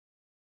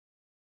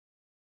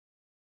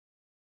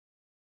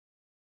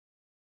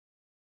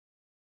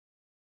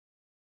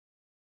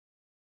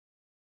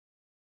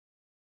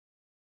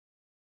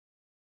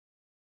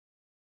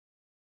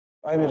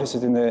I'm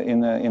interested in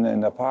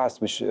the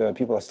past, which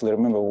people still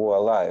remember who are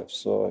alive.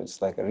 So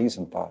it's like a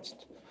recent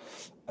past,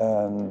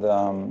 and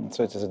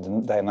so it is a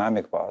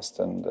dynamic past,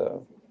 and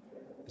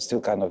it still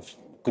kind of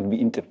could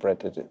be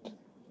interpreted.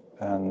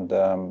 And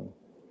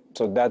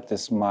so that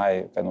is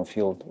my kind of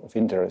field of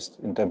interest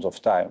in terms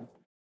of time.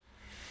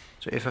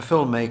 So if a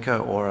filmmaker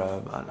or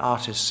an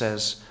artist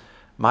says,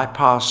 my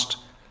past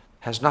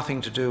has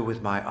nothing to do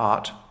with my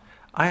art,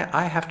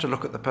 I have to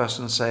look at the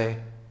person and say,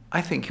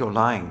 I think you're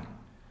lying.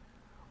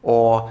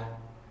 Or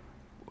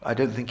I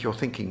don't think you're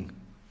thinking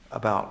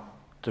about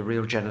the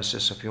real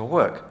genesis of your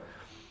work.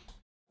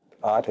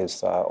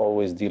 Artists are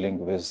always dealing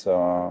with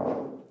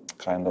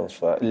kind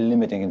of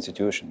limiting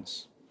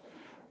institutions.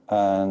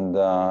 And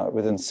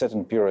within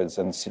certain periods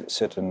and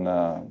certain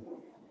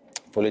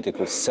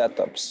political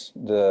setups,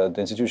 the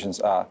institutions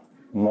are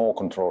more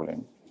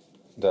controlling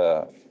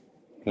the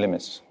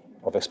limits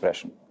of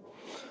expression.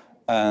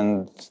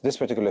 And this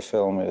particular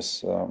film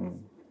is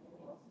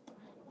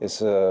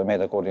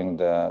made according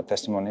to the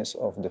testimonies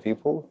of the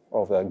people,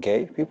 of the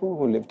gay people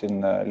who lived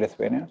in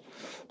Lithuania,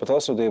 but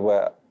also they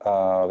were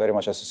very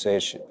much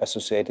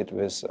associated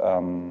with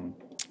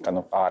kind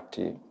of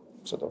arty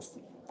sort of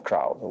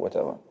crowd or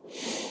whatever.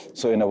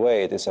 So in a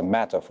way, it is a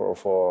metaphor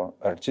for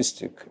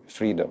artistic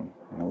freedom,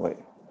 in a way.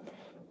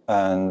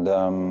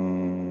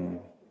 And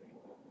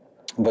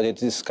but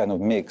it is kind of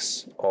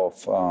mix of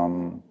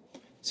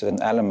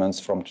certain elements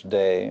from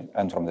today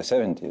and from the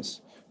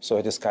 70s. So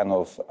it is kind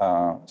of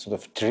sort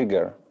of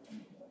trigger.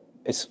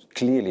 It's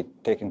clearly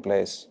taking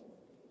place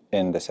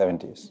in the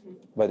 70s,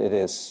 but it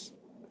is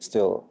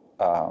still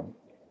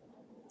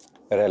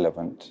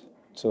relevant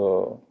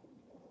to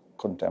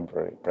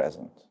contemporary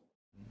present.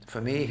 For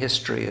me,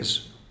 history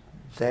is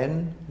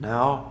then,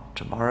 now,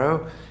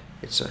 tomorrow.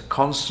 It's a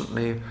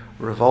constantly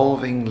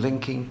revolving,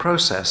 linking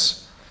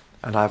process.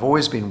 And I've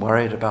always been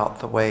worried about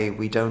the way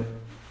we don't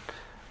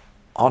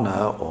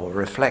honor or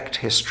reflect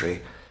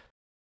history.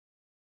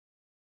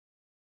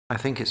 I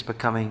think it's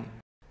becoming,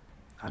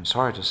 I'm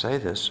sorry to say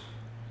this,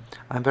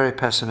 I'm very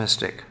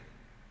pessimistic.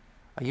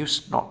 I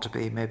used not to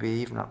be, maybe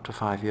even up to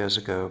 5 years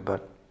ago,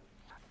 but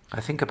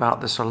I think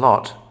about this a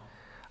lot.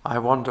 I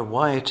wonder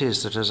why it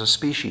is that as a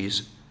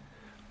species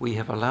we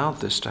have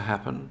allowed this to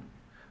happen.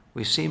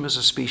 We seem as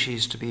a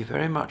species to be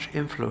very much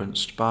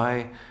influenced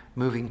by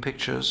moving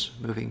pictures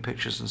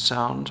and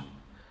sound.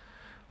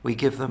 We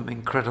give them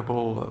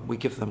we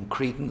give them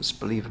credence,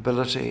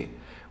 believability,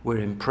 we're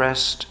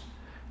impressed.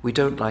 We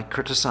don't like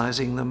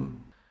criticizing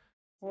them.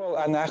 Well,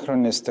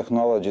 anachronist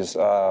technologies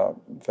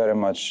very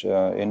much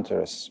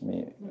interest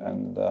me,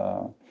 and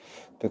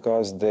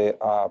because they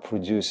are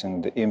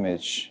producing the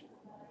image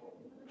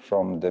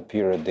from the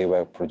period they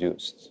were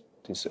produced,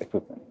 this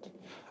equipment.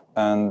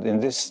 And in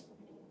this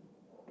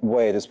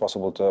way, it is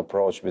possible to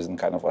approach with a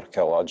kind of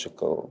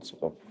archaeological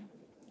sort of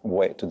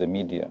way to the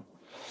media.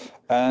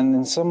 And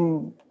in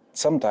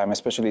sometime,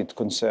 especially it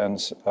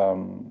concerns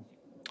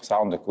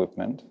sound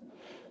equipment,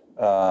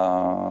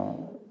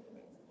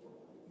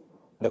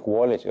 the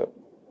quality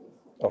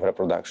of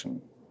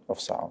reproduction of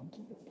sound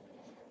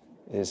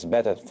is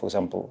better, for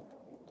example,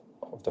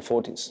 of the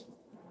 40s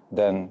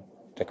than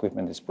the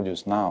equipment is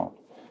produced now.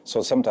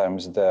 So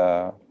sometimes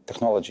the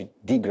technology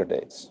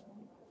degrades.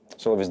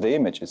 So with the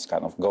image, it's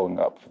kind of going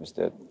up with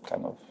the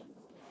kind of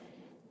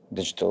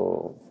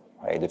digital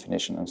high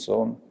definition and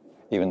so on.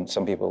 Even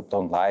some people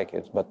don't like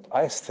it, but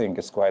I think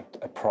it's quite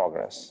a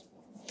progress.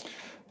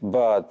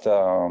 But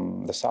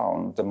the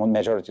sound, the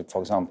majority,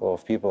 for example,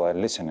 of people are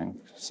listening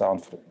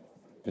sound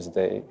with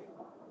their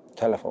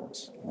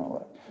telephones. You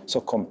know, so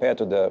compared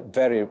to the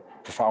very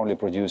profoundly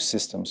produced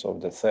systems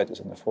of the 30s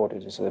and the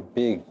 40s, it's a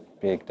big,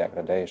 big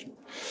degradation.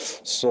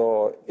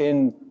 So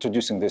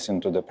introducing this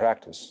into the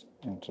practice,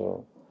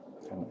 into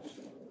kind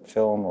of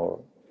film or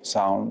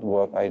sound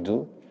work I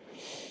do,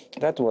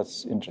 that's what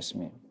interests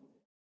me.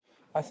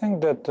 I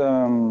think that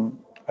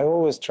I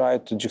always try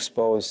to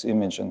juxtapose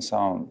image and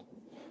sound.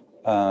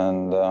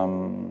 And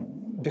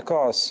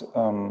because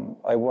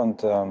I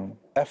want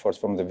effort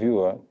from the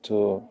viewer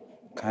to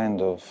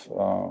kind of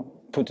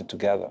put it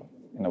together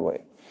in a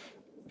way.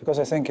 Because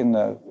I think in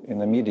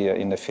the media,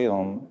 in the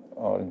film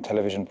or in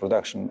television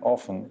production,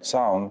 often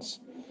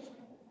sounds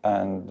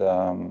and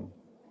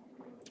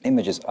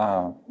images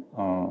are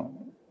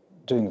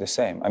doing the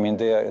same. I mean,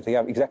 they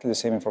have exactly the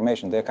same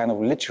information. They're kind of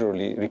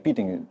literally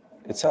repeating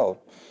itself.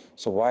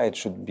 So why it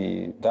should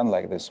be done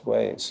like this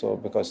way? So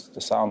because the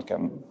sound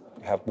can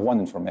have one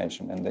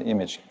information and the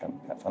image can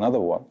have another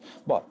one,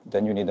 but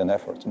then you need an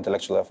effort,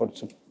 intellectual effort,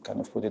 to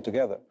kind of put it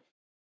together.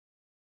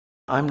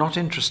 I'm not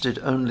interested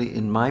only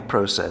in my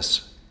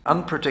process,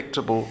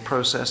 unpredictable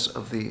process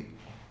of the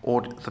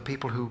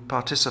people who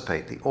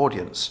participate, the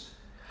audience,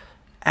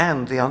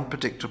 and the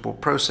unpredictable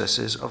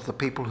processes of the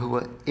people who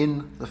are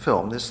in the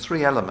film. There's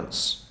three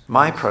elements.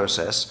 My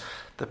process,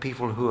 the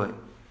people who are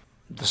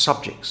the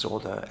subjects or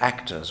the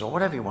actors or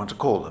whatever you want to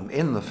call them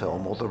in the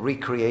film, or the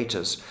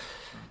recreators,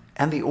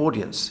 and the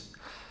audience.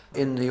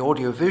 In the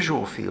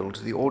audiovisual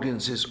field, the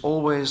audience is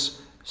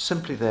always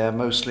simply there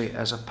mostly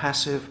as a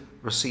passive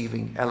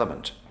receiving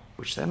element.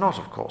 which they're not,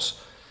 of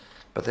course,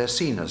 but they're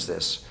seen as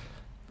this.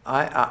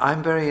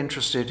 I'm very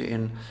interested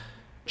in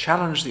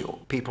challenge the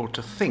people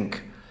to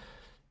think.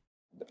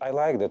 I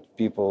like that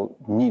people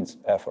need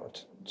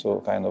effort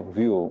to kind of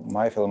view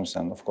my films,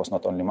 and of course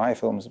not only my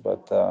films,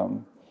 but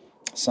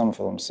some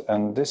films.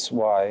 And this is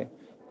why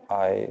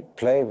I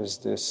play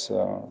with this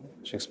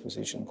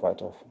exposition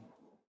quite often.